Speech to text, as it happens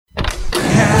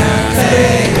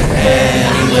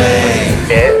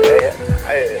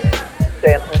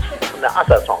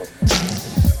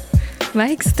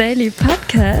Mike's Daily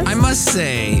Podcast. I must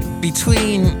say,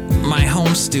 between my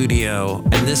home studio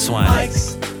and this one,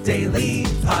 Mike's Daily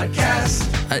Podcast.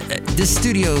 This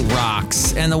studio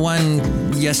rocks, and the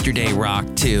one yesterday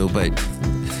rocked too. But,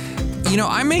 you know,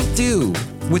 I make do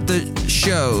with the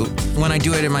show when I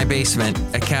do it in my basement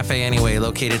at Cafe Anyway,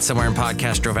 located somewhere in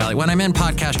Podcastro Valley. When I'm in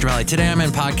Podcastro Valley, today I'm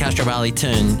in Podcastro Valley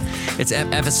 10. It's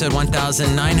episode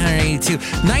 1982.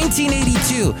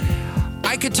 1982.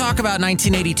 I could talk about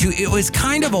 1982. It was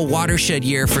kind of a watershed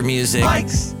year for music.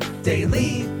 Mike's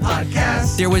Daily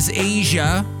Podcast. There was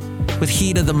Asia with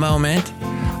Heat of the Moment.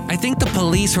 I think the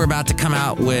Police were about to come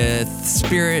out with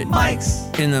Spirit Mike's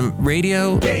in the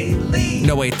Radio. Daily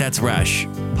No, wait, that's Rush.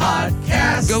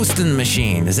 Podcast. Ghost in the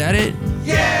Machine. Is that it?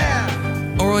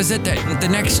 Yeah. Or was it the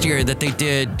next year that they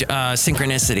did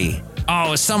Synchronicity? Oh, it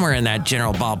was somewhere in that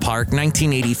general ballpark.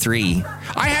 1983.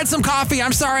 I had some coffee.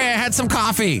 I'm sorry, I had some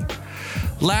coffee.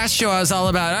 Last show I was all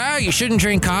about, you shouldn't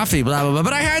drink coffee, blah, blah, blah.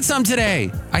 But I had some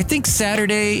today. I think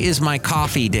Saturday is my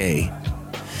coffee day.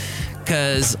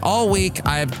 Because all week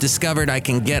I've discovered I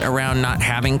can get around not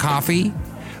having coffee.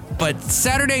 But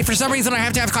Saturday, for some reason, I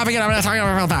have to have coffee, and I'm not talking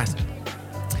about that.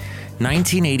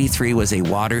 1983 was a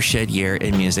watershed year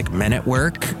in music. Men at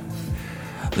Work,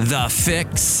 The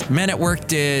Fix. Men at Work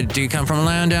did Do You Come From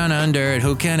Land Down Under? And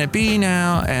Who Can It Be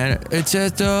Now? And It's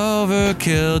Just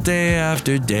Overkill Day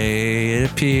After Day,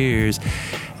 it appears.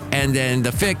 And then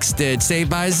The Fix did Saved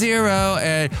by Zero,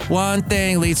 and One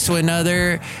Thing Leads to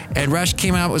Another. And Rush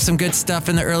came out with some good stuff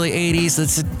in the early 80s.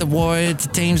 Let's hit the war to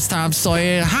James Tom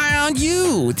Sawyer. High on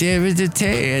You.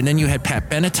 And then you had Pat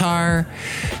Benatar.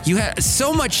 You had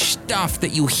so much stuff that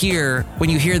you hear when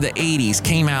you hear the 80s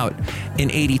came out in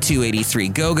 82, 83.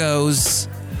 Go-Go's.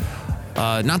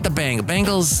 Not the Bangles.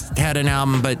 Bangles had an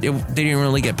album, but they didn't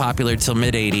really get popular till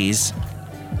mid-80s.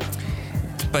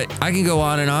 But I can go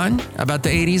on and on about the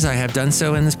 80s. I have done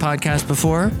so in this podcast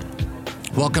before.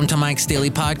 Welcome to Mike's Daily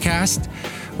Podcast.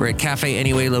 We're at Cafe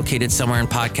Anyway, located somewhere in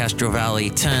Podcastro Valley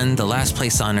 10, the last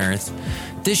place on earth.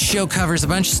 This show covers a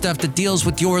bunch of stuff that deals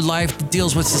with your life, that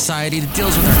deals with society, that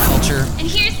deals with our culture. And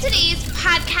here's today's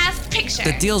podcast picture.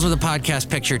 That deals with a podcast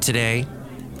picture today.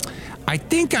 I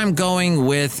think I'm going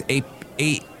with a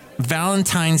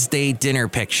Valentine's Day dinner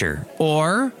picture.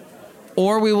 Or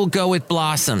we will go with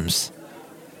Blossoms.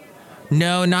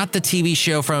 No, not the TV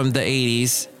show from the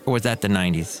 80s, or was that the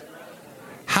 90s?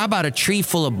 How about a tree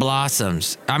full of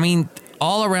blossoms? I mean,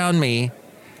 all around me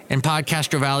in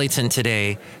Podcastro Valleyton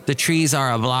today, the trees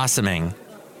are blossoming.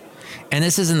 And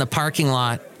this is in the parking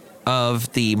lot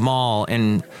of the mall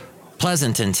in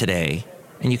Pleasanton today.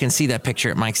 And you can see that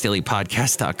picture at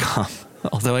mikesdailypodcast.com.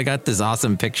 Although I got this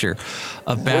awesome picture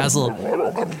of Basil.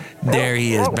 There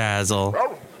he is, Basil.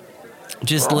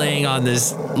 Just laying on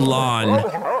this lawn.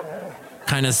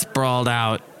 Kind of sprawled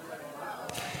out.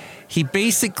 He's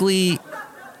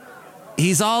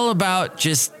all about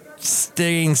just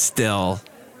staying still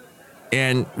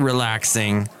and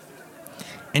relaxing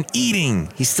and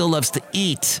eating. He still loves to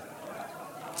eat.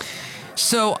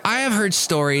 So I have heard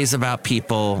stories about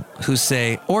people who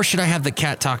say, or should I have the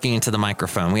cat talking into the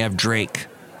microphone? We have Drake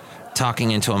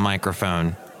talking into a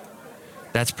microphone.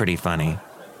 That's pretty funny.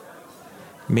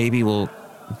 Maybe we'll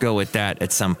go with that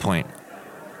at some point.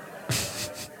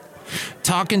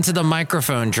 Talking to the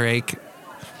microphone, Drake.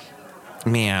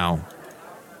 Meow.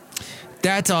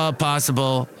 That's all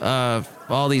possible.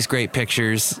 All these great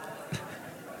pictures.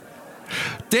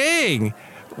 Dang.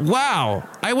 Wow.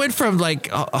 I went from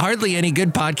like hardly any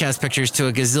good podcast pictures to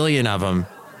a gazillion of them.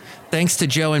 Thanks to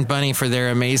Joe and Bunny for their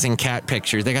amazing cat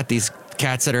pictures. They got these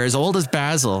cats that are as old as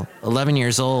Basil, 11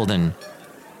 years old. And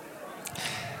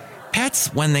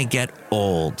pets, when they get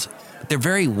old, they're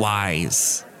very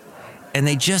wise. And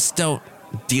they just don't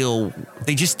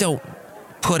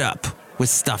put up with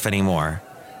stuff anymore.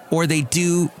 Or they're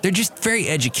just very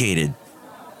educated,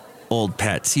 old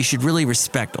pets. You should really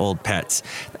respect old pets.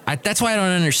 That's why I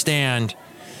don't understand,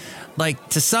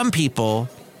 like, to some people,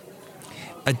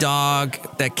 a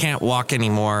dog that can't walk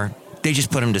anymore, they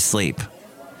just put him to sleep.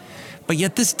 But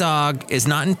yet this dog is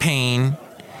not in pain.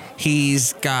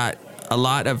 He's got a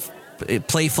lot of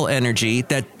playful energy.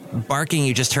 That barking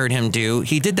you just heard him do,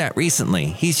 he did that recently.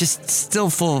 He's just still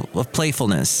full of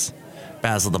playfulness,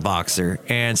 Basil the Boxer,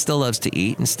 and still loves to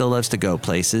eat and still loves to go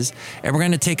places. And we're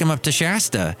going to take him up to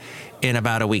Shasta in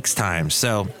about a week's time.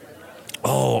 So,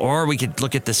 or we could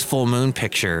look at this full moon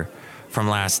picture from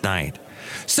last night.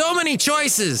 So many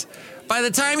choices. By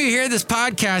the time you hear this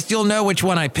podcast, you'll know which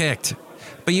one I picked.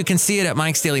 But you can see it at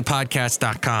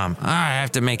mikesdailypodcast.com. I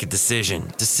have to make a decision.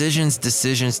 Decisions.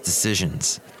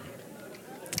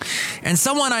 And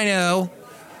someone I know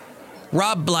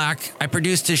Rob Black, I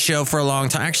produced his show for a long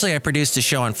time. Actually, I produced his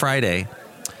show on Friday,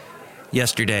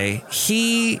 yesterday.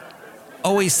 He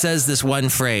always says this one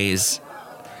phrase: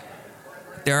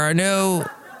 there are no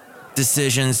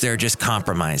decisions, they're just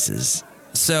compromises.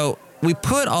 So we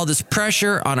put all this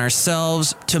pressure on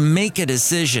ourselves to make a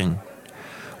decision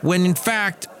when in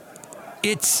fact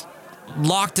it's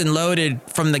locked and loaded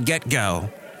from the get-go.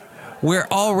 We're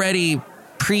already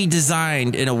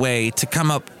pre-designed in a way to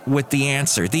come up with the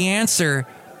answer. The answer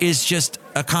is just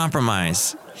a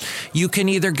compromise. You can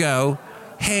either go,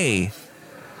 hey,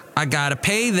 I gotta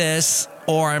pay this,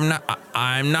 or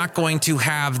I'm not going to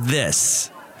have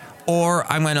this,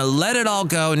 or I'm gonna let it all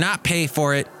go, not pay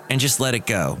for it, and just let it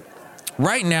go.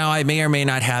 Right now, I may or may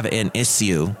not have an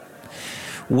issue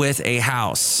with a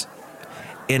house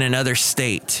in another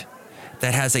state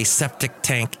that has a septic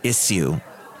tank issue,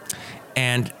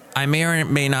 and I may or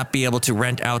may not be able to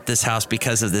rent out this house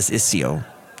because of this issue.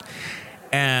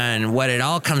 And what it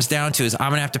all comes down to is I'm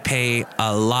going to have to pay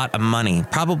a lot of money,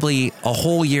 probably a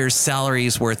whole year's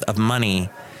salary's worth of money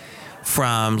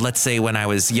from, let's say, when I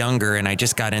was younger and I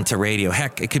just got into radio.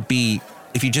 Heck, it could be,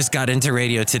 if you just got into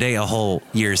radio today, a whole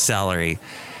year's salary.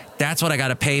 That's what I got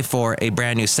to pay for a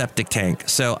brand new septic tank.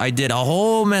 So I did a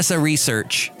whole mess of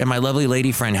research, and my lovely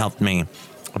lady friend helped me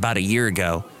about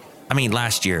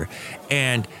last year.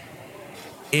 And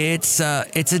it's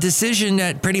a decision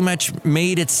that pretty much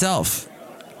made itself.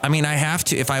 I mean, I have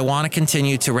to, if I want to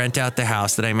continue to rent out the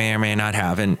house that I may or may not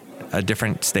have in a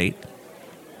different state,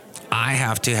 I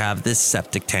have to have this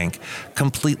septic tank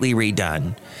completely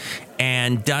redone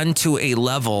and done to a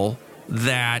level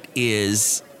that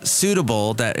is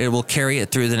suitable, that it will carry it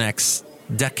through the next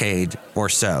decade or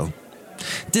so.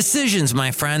 Decisions, my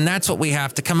friend, that's what we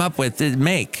have to come up with, to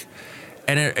make.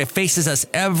 And it faces us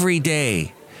every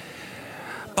day.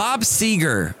 Bob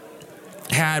Seger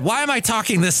had, why am I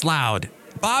talking this loud?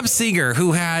 Bob Seger,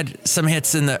 who had some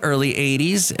hits in the early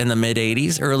 80s, in the mid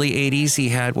 80s, early 80s, he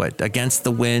had Against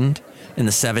the Wind. In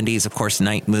the 70s, of course,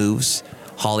 Night Moves,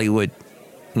 Hollywood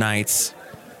Nights,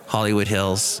 Hollywood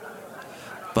Hills,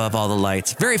 Above All the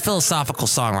Lights. Very philosophical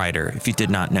songwriter, if you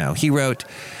did not know. He wrote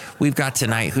We've Got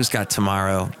Tonight, Who's Got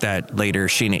Tomorrow, that later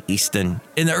Sheena Easton.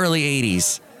 In the early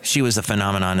 80s, she was a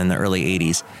phenomenon in the early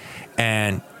 80s.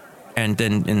 And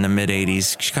then in the mid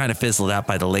 80s, she kind of fizzled out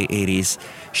by the late 80s.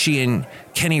 She and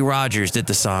Kenny Rogers did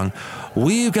the song,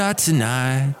 We've Got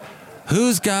Tonight,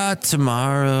 Who's Got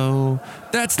Tomorrow?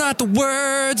 That's not the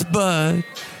words, but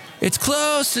it's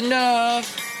close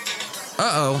enough.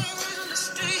 Uh-oh.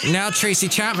 Now Tracy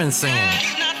Chapman's singing.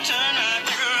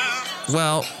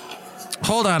 Well,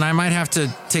 hold on. I might have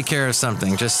to take care of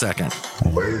something. Just a second.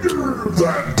 Later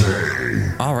that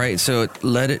day. All right, so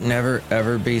let it never,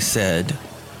 ever be said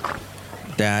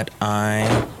that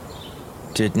I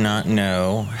did not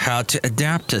know how to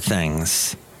adapt to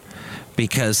things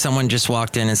because someone just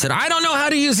walked in and said, I don't know how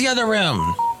to use the other room.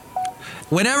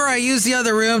 Whenever I use the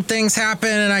other room, things happen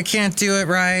and I can't do it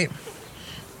right.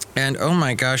 And oh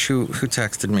my gosh, who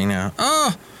texted me now?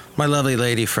 Oh, my lovely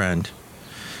lady friend.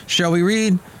 Shall we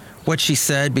read what she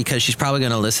said, because she's probably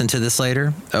going to listen to this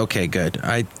later? Okay, good.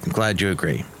 I'm glad you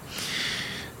agree.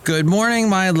 Good morning,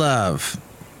 my love.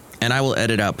 And I will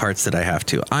edit out parts that I have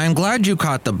to. I'm glad you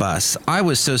caught the bus. I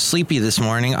was so sleepy this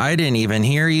morning, I didn't even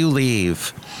hear you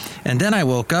leave. And then I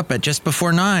woke up at just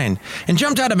before 9 and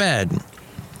jumped out of bed.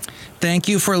 Thank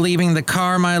you for leaving the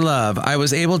car, my love. I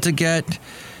was able to get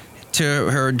to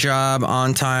her job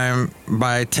on time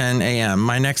by 10 a.m.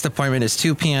 My next appointment is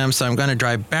 2 p.m., so I'm going to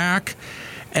drive back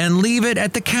and leave it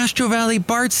at the Castro Valley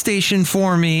BART station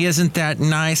for me. Isn't that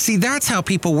nice? See, that's how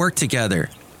people work together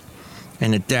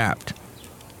and adapt.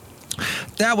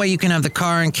 That way you can have the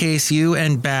car in case you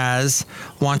and Baz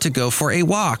want to go for a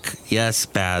walk. Yes,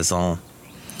 Basil.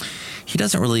 He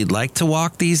doesn't really like to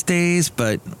walk these days,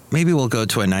 but maybe we'll go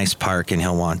to a nice park and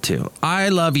he'll want to. I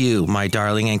love you, my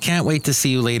darling, and can't wait to see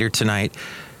you later tonight.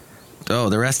 Oh,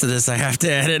 the rest of this I have to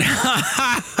edit.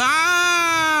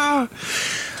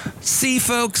 See,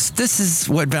 folks, this is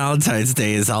what Valentine's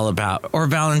Day is all about, or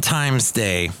Valentine's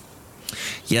Day.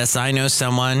 Yes, I know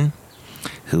someone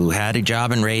who had a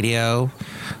job in radio,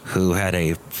 who had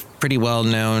a pretty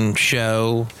well-known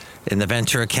show in the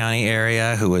Ventura County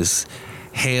area, who was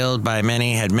hailed by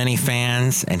many, had many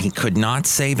fans, and he could not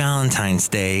say Valentine's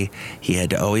Day. He had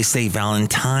to always say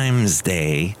Valentine's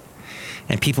Day.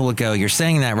 And people would go, you're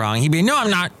saying that wrong. He'd be, no, I'm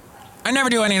not. I never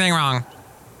do anything wrong.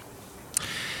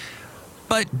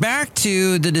 But back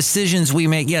to the decisions we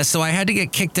make. Yes, so I had to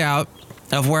get kicked out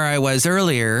of where I was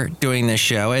earlier doing this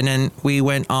show. And then we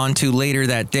went on to later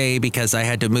that day because I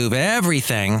had to move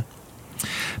everything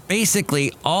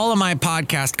Basically, all of my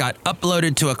podcast got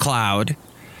uploaded to a cloud,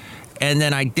 and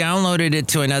then I downloaded it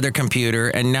to another computer,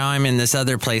 and now I'm in this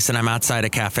other place, and I'm outside a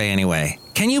cafe anyway.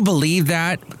 Can you believe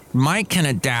that? Mike can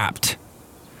adapt.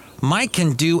 Mike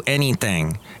can do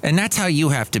anything. And that's how you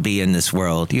have to be in this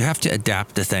world. You have to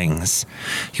adapt to things.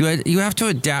 You have to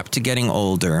adapt to getting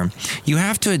older. You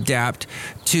have to adapt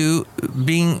to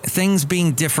things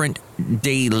being different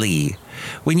daily.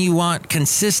 When you want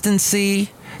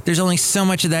consistency, there's only so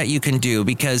much of that you can do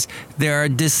because there are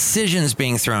decisions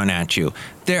being thrown at you.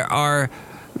 There are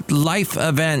life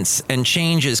events and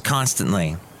changes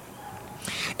constantly.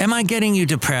 Am I getting you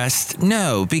depressed?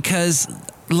 No, because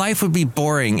life would be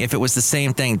boring if it was the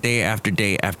same thing day after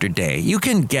day after day. You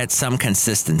can get some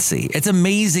consistency. It's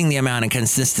amazing the amount of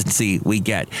consistency we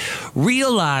get.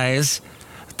 Realize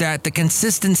that the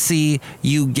consistency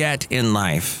you get in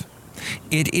life,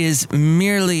 it is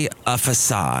merely a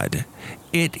facade.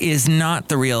 It is not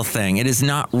the real thing. It is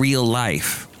not real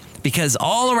life. Because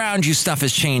all around you stuff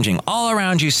is changing. All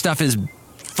around you stuff is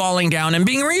falling down and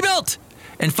being rebuilt.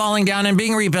 And falling down and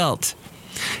being rebuilt.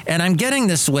 And I'm getting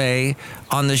this way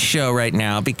on the show right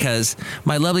now because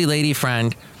my lovely lady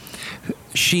friend,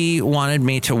 she wanted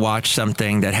me to watch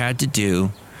something that had to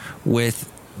do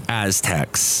with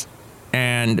Aztecs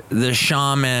and the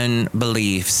shaman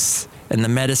beliefs and the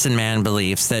medicine man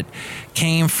beliefs that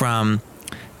came from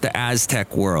the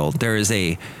Aztec world. There is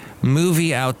a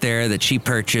movie out there that she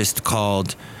purchased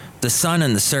called The Sun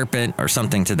and the Serpent or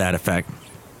something to that effect.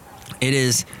 It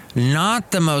is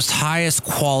not the most highest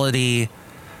quality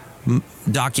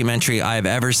documentary I've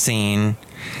ever seen,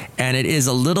 and it is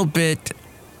a little bit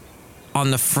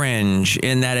on the fringe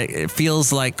in that it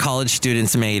feels like college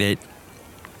students made it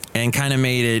and kind of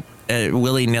made it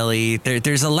willy-nilly.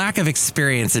 There's a lack of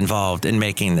experience involved in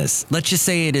making this. Let's just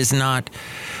say it is not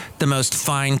the most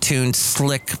fine-tuned,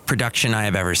 slick production I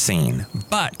have ever seen,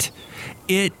 but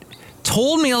it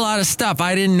told me a lot of stuff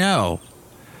I didn't know.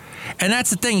 And that's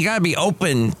the thing, you got to be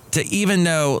open to even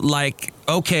though, like,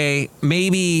 okay,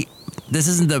 maybe this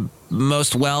isn't the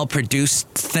most well-produced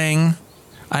thing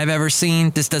I've ever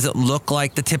seen. This doesn't look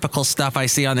like the typical stuff I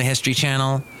see on the History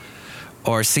Channel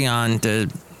or see on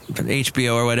the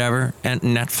HBO or whatever, and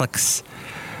Netflix.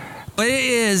 But it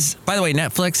is, by the way,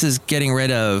 Netflix is getting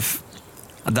rid of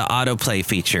the autoplay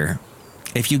feature.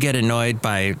 If you get annoyed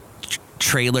by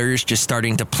trailers just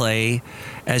starting to play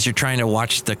as you're trying to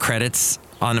watch the credits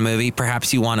on a movie,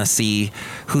 perhaps you want to see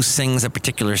who sings a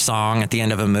particular song at the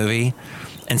end of a movie,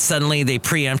 and suddenly they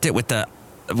preempt it with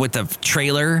the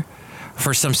trailer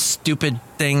for some stupid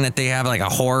thing that they have, like a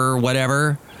horror or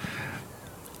whatever,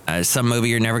 some movie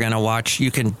you're never going to watch. You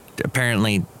can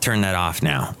apparently turn that off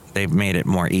now. They've made it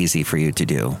more easy for you to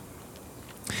do.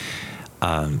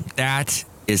 That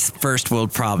is first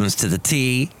world problems to the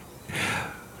T.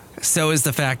 So is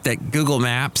the fact that Google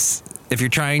Maps, if you're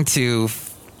trying to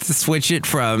switch it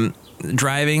from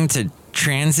driving to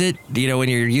transit, you know, when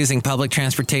you're using public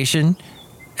transportation,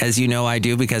 as you know I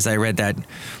do because I read that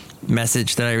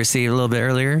message that I received a little bit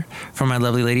earlier from my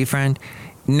lovely lady friend.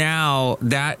 Now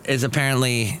that is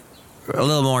apparently a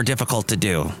little more difficult to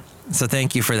do. So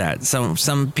thank you for that.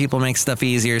 Some people make stuff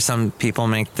easier. Some people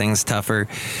make things tougher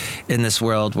in this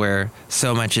world where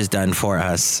so much is done for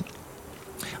us.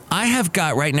 I have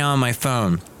got right now on my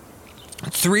phone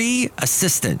 3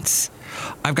 assistants.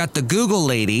 I've got the Google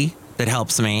lady that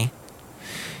helps me.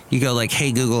 You go like,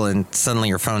 hey, Google, and suddenly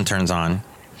your phone turns on.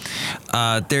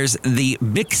 There's the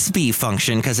Bixby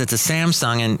function because it's a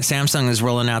Samsung, and Samsung is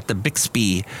rolling out the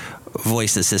Bixby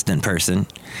voice assistant person.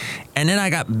 And then I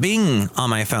got Bing on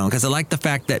my phone because I like the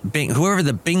fact that Bing, whoever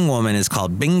the Bing woman is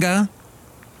called, Binga,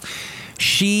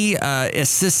 she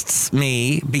assists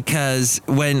me because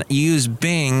when you use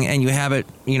Bing and you have it,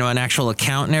 you know, an actual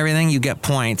account and everything, you get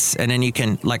points. And then you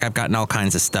can, like, I've gotten all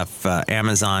kinds of stuff,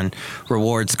 Amazon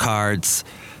rewards cards,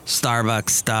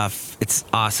 Starbucks stuff. It's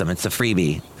awesome. It's a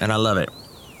freebie and I love it.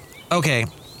 Okay.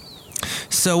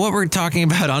 So what we're talking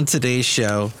about on today's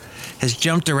show has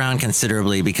jumped around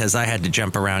considerably because I had to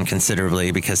jump around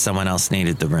considerably because someone else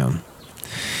needed the room.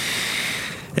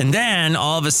 And then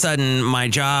all of a sudden my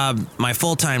job, my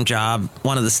full-time job,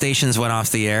 one of the stations went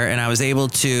off the air and I was able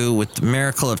to, with the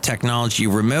miracle of technology,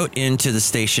 remote into the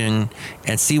station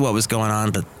and see what was going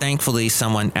on. But thankfully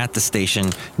someone at the station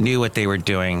knew what they were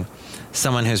doing.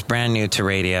 Someone who's brand new to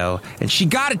radio, and she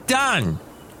got it done.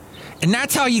 And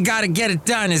that's how you got to get it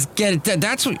done, is get it done.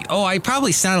 That's what, I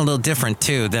probably sound a little different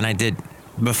too than I did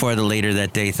before the later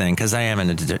that day thing, because I am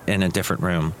in a different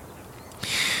room.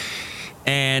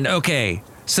 And okay,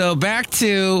 so back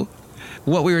to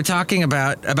what we were talking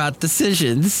about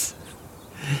decisions.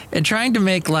 and trying to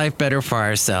make life better for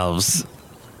ourselves,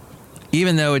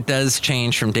 even though it does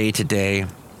change from day to day,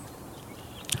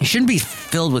 you shouldn't be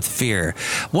filled with fear.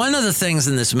 One of the things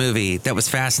in this movie that was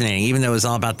fascinating, even though it was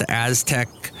all about the Aztec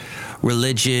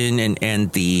religion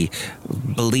and the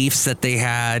beliefs that they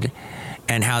had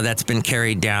and how that's been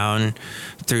carried down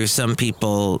through some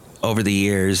people over the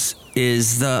years,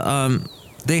 is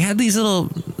they had these little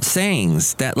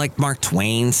sayings that, like, Mark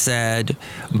Twain said,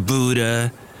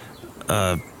 Buddha,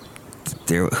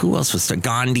 who else was there?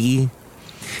 Gandhi,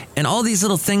 and all these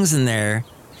little things in there.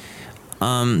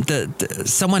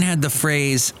 Someone had the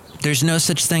phrase, "There's no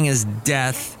such thing as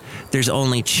death. There's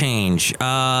only change."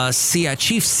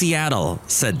 Chief Seattle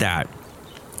said that,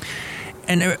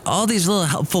 and all these little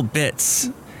helpful bits,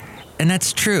 and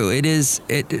that's true. It is.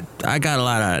 I got a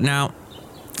lot of it. Now,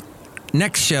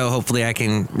 next show, hopefully, I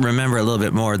can remember a little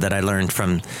bit more that I learned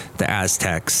from the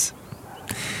Aztecs.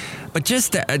 But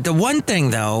just the one thing,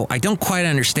 though, I don't quite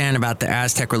understand about the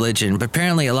Aztec religion, but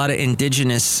apparently a lot of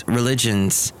indigenous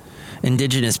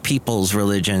peoples'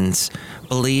 religions,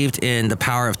 believed in the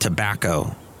power of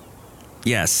tobacco.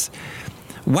 Yes.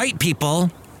 White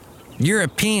people,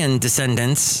 European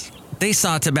descendants, they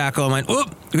saw tobacco and went,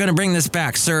 "Oop, we're going to bring this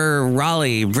back." Sir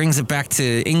Raleigh brings it back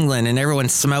to England and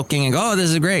everyone's smoking and go, "Oh,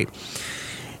 this is great."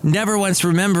 Never once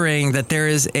remembering that there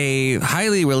is a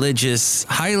highly religious,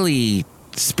 highly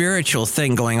spiritual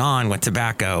thing going on with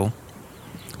tobacco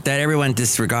that everyone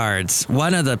disregards.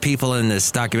 One of the people in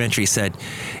this documentary said,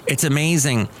 "It's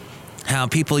amazing how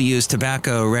people use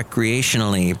tobacco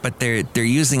recreationally, but they're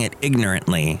using it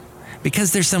ignorantly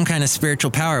because there's some kind of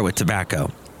spiritual power with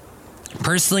tobacco."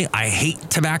 Personally, I hate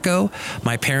tobacco.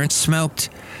 My parents smoked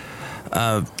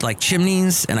like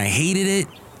chimneys, and I hated it,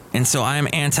 and so I'm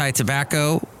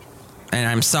anti-tobacco. And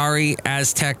I'm sorry,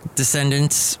 Aztec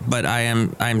descendants, but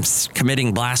I'm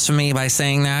committing blasphemy by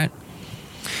saying that.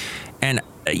 And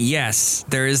yes,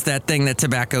 there is that thing that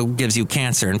tobacco gives you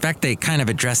cancer. In fact, they kind of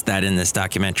addressed that in this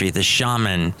documentary. The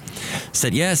shaman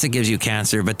said, yes, it gives you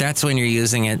cancer, but that's when you're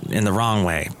using it in the wrong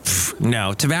way.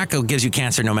 No, tobacco gives you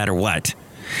cancer no matter what.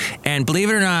 And believe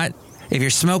it or not, if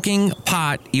you're smoking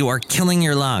pot, you are killing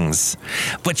your lungs.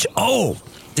 But,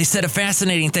 they said a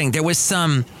fascinating thing. There was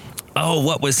some...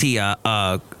 what was he?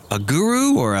 A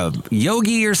guru or a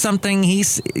yogi or something?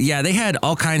 They had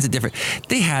all kinds of different.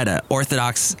 They had an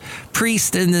Orthodox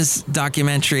priest in this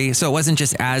documentary, so it wasn't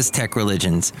just Aztec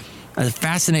religions. A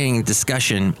fascinating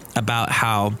discussion about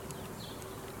how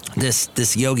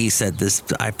this yogi said this.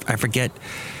 I forget,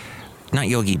 not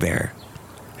Yogi Bear.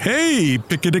 Hey,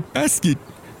 picnic basket.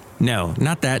 No,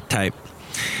 not that type.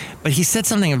 But he said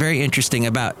something very interesting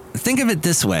about. Think of it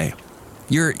this way.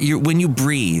 You're when you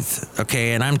breathe,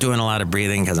 okay, and I'm doing a lot of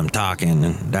breathing because I'm talking,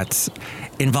 and that's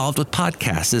involved with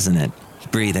podcasts, isn't it?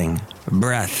 Breathing,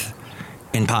 breath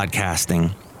in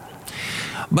podcasting.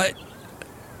 But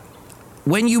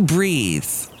when you breathe,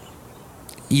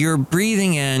 you're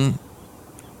breathing in,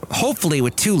 hopefully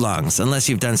with two lungs, unless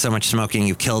you've done so much smoking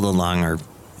you've killed a lung or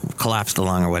collapsed a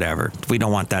lung or whatever. We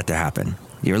don't want that to happen.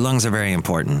 Your lungs are very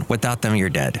important. Without them, you're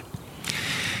dead.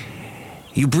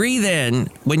 You breathe in,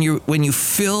 when you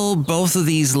fill both of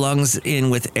these lungs in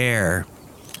with air,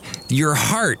 your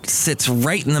heart sits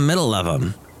right in the middle of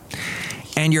them.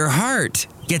 And your heart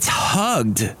gets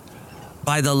hugged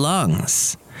by the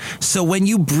lungs. So when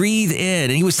you breathe in,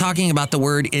 and he was talking about the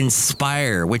word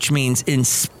inspire, which means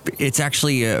it's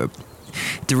actually a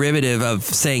derivative of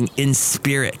saying in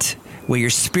spirit, where your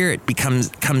spirit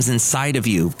comes inside of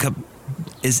you,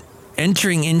 is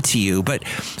entering into you. But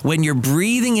when you're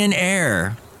breathing in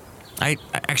air, I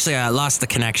lost the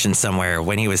connection somewhere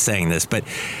when he was saying this, but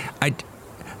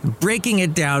breaking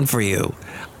it down for you,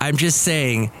 I'm just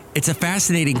saying it's a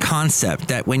fascinating concept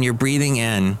that when you're breathing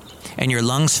in and your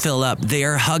lungs fill up,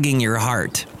 they're hugging your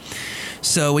heart.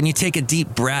 So when you take a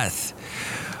deep breath,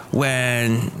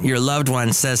 when your loved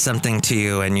one says something to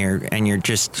you and you're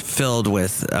just filled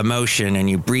with emotion and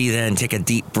you breathe in, take a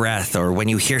deep breath, or when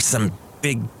you hear some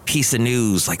big piece of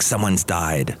news like someone's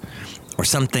died or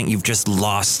something, you've just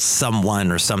lost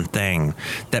someone or something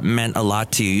that meant a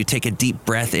lot to you, you take a deep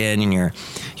breath in and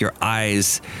your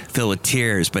eyes fill with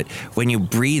tears. But when you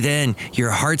breathe in,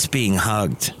 your heart's being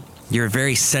hugged. Your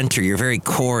very center, your very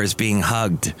core is being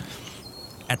hugged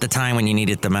at the time when you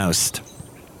need it the most.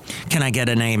 Can I get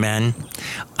an amen?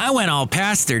 I went all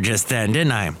pastor just then,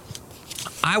 didn't I?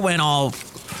 I went all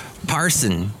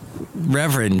parson,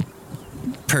 reverend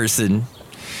person.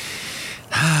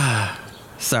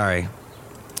 Sorry.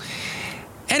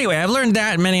 Anyway, I've learned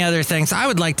that and many other things. I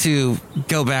would like to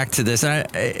go back to this.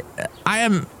 I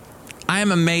am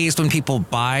amazed when people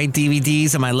buy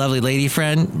DVDs, and my lovely lady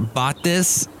friend bought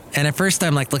this And at first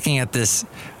I'm like looking at this,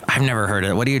 I've never heard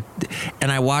of it.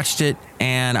 And I watched it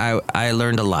and I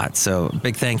learned a lot. So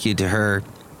big thank you to her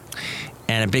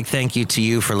and a big thank you to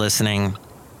you for listening.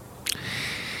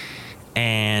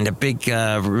 And a big,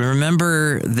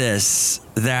 remember this,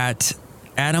 that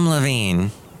Adam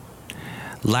Levine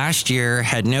last year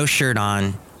had no shirt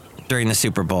on during the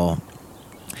Super Bowl.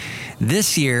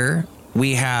 This year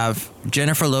we have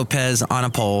Jennifer Lopez on a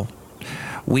pole.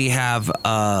 We have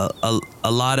a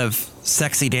lot of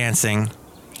sexy dancing,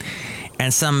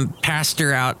 and some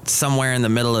pastor out somewhere in the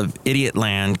middle of idiot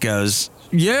land goes,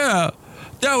 "Yeah,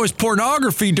 that was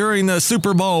pornography during the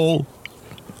Super Bowl."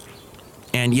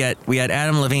 And yet we had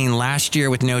Adam Levine last year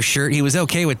with no shirt. He was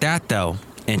okay with that, though,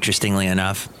 interestingly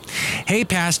enough. Hey,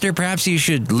 pastor, perhaps you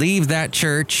should leave that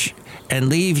church and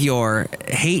leave your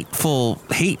hateful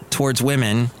hate towards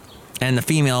women and the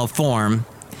female form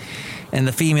and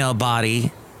the female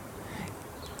body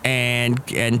and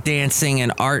dancing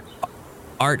and art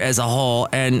as a whole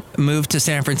and move to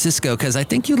San Francisco, because I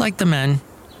think you like the men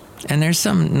and there's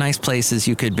some nice places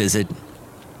you could visit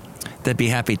that'd be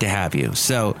happy to have you.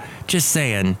 So just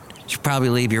saying, you should probably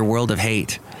leave your world of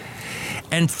hate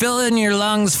and fill in your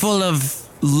lungs full of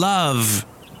love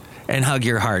and hug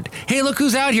your heart. Hey, look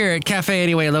who's out here at Cafe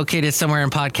Anyway, located somewhere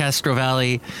in Podcastro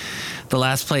Valley, the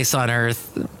last place on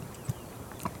earth.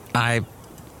 I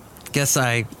guess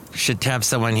I should have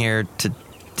someone here to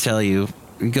tell you.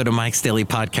 You go to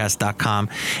mikesdailypodcast.com.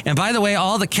 And by the way,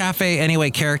 all the Cafe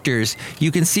Anyway characters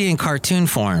you can see in cartoon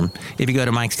form if you go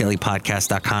to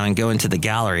mikesdailypodcast.com and go into the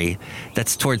gallery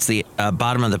that's towards the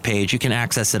bottom of the page. You can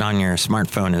access it on your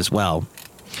smartphone as well.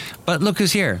 But look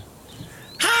who's here.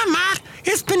 Hi, Mike.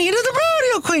 It's Benita the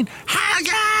Rodeo Queen. How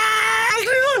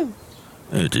you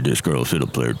doing? Did this girl fiddle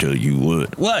player tell you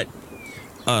what? What?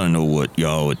 I don't know what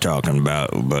y'all were talking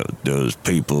about those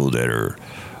people that are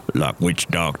like witch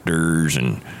doctors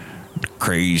and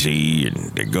crazy, and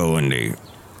they go and they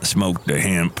smoke the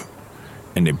hemp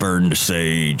and they burn the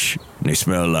sage and they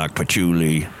smell like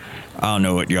patchouli. I don't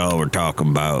know what y'all were talking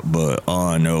about, but all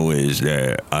I know is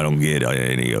that I don't get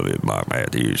any of it, Mark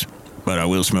Matthews. But I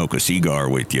will smoke a cigar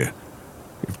with you.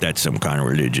 If that's some kind of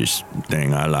religious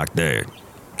thing, I like that.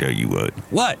 Tell you what.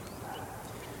 What?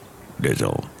 That's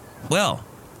all. Well,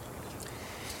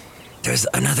 there's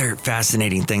another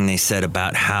fascinating thing they said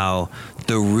about how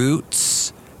the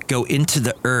roots go into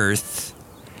the earth,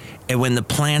 and when the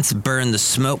plants burn, the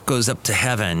smoke goes up to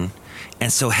heaven,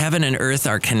 and so heaven and earth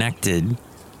are connected.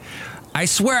 I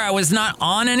swear I was not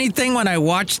on anything when I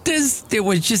watched this. It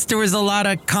was just, there was a lot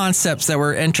of concepts that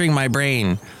were entering my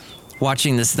brain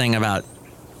watching this thing about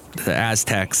the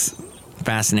Aztecs.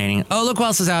 Fascinating. Oh, look who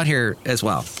else is out here as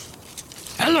well.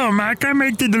 Hello, Mike. I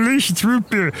make the delicious root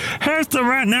beer. Have some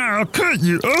right now. I'll cut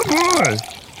you. Oh, boy.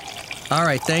 All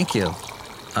right. Thank you.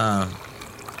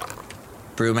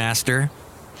 Brewmaster,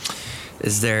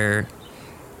 is there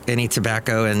any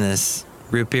tobacco in this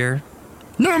root beer?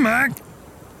 No, Mike.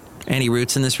 Any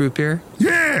roots in this root beer?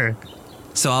 Yeah.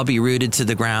 So I'll be rooted to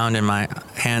the ground and my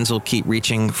hands will keep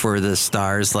reaching for the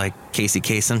stars like Casey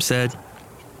Kasem said?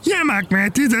 Yeah, Mike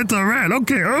Matthews. That's all right.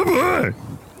 Okay. Oh, boy.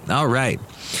 All right.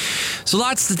 So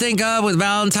lots to think of with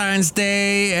Valentine's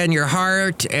Day and your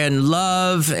heart and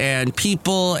love and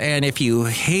people. And if you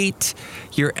hate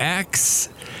your ex,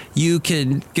 you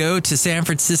can go to San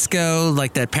Francisco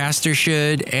like that pastor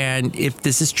should. And if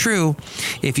this is true,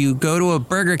 if you go to a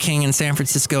Burger King in San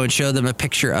Francisco and show them a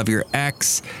picture of your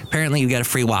ex, apparently you get a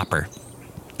free Whopper.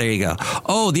 There you go.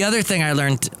 Oh, the other thing I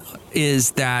learned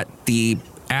is that this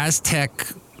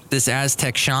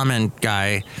Aztec shaman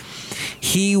guy,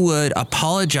 he would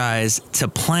apologize to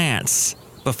plants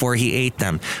before he ate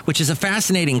them, which is a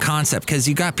fascinating concept because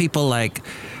you got people like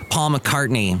Paul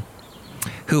McCartney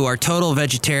who are total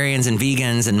vegetarians and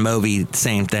vegans, and Moby,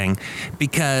 same thing,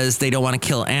 because they don't want to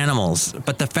kill animals.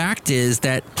 But the fact is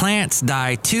that plants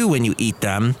die too when you eat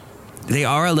them. They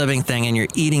are a living thing and you're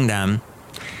eating them.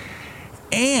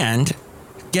 And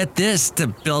get this to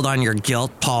build on your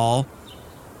guilt, Paul.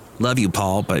 Love you,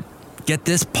 Paul, but get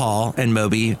this, Paul and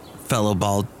Moby, fellow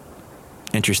bald,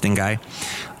 interesting guy.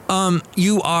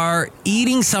 You are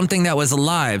eating something that was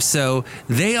alive. So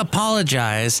they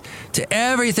apologize to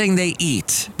everything they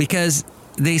eat because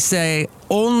they say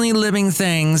only living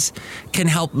things can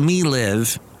help me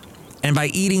live. And by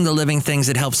eating the living things,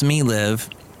 it helps me live.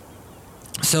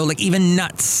 So like even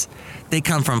nuts, they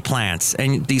come from plants,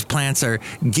 and these plants are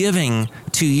giving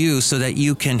to you so that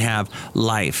you can have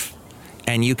life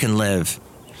and you can live.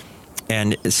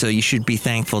 And so you should be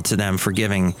thankful to them for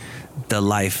giving the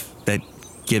life that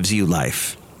gives you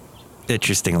life,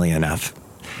 interestingly enough.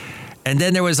 And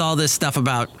then there was all this stuff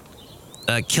about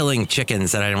killing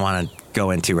chickens that I didn't want to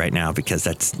go into right now because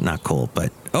that's not cool.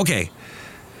 But okay.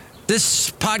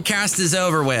 This podcast is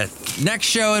over with. Next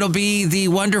show, it'll be the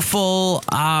wonderful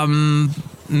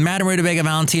Madame Rutabaga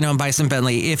Valentino and Bison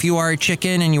Bentley. If you are a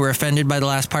chicken and you were offended by the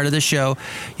last part of the show,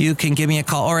 you can give me a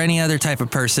call, or any other type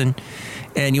of person,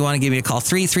 and you want to give me a call,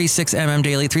 336MM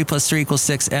Daily. 3 + 3 =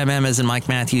 6. MM as in Mike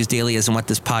Matthews, Daily as in what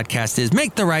this podcast is.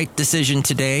 Make the right decision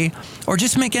today, or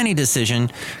just make any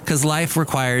decision, because life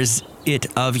requires it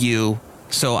of you.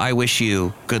 So I wish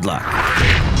you good luck.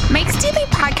 Mike's Daily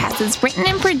Podcast is written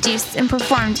and produced and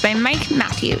performed by Mike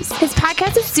Matthews. His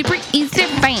podcast is super easy to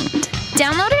find.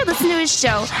 Download or listen to his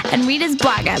show and read his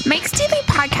blog at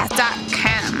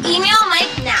mikesdailypodcast.com. Email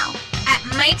Mike now at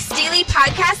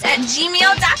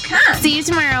mikesdailypodcast@gmail.com. See you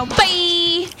tomorrow.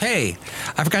 Bye. Hey,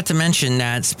 I forgot to mention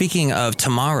that speaking of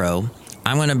tomorrow,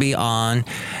 I'm going to be on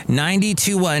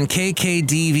 92.1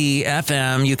 KKDV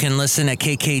FM. You can listen at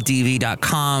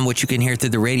kkdv.com, which you can hear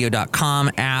through the radio.com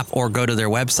app, or go to their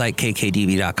website,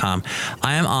 kkdv.com.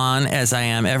 I am on, as I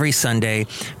am every Sunday,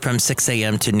 from 6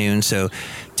 a.m. to noon, so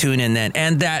tune in then.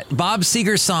 And that Bob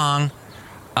Seger song,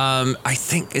 I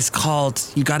think is called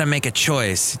 "You Got to Make a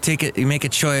Choice." You make a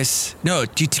choice. No,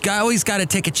 you always got to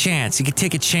take a chance. You can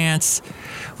take a chance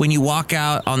when you walk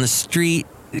out on the street.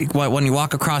 When you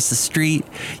walk across the street,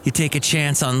 you take a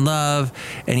chance on love,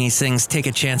 and he sings "Take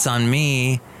a Chance on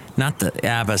Me." Not the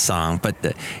ABBA song, but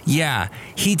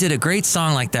he did a great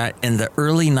song like that in the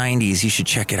early 90s. You should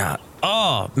check it out.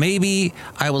 Oh, maybe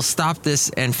I will stop this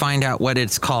and find out what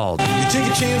it's called. You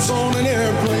take a chance on an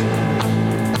airplane.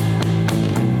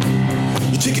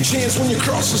 You take a chance when you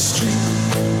cross the street.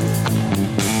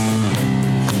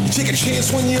 You take a chance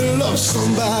when you love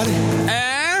somebody.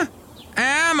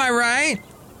 Am I right?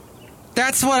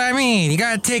 That's what I mean. You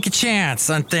gotta take a chance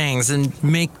on things and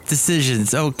make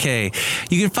decisions. Okay.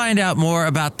 You can find out more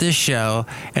about this show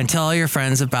and tell all your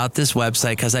friends about this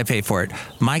website, because I pay for it.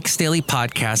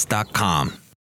 mikesdailypodcast.com.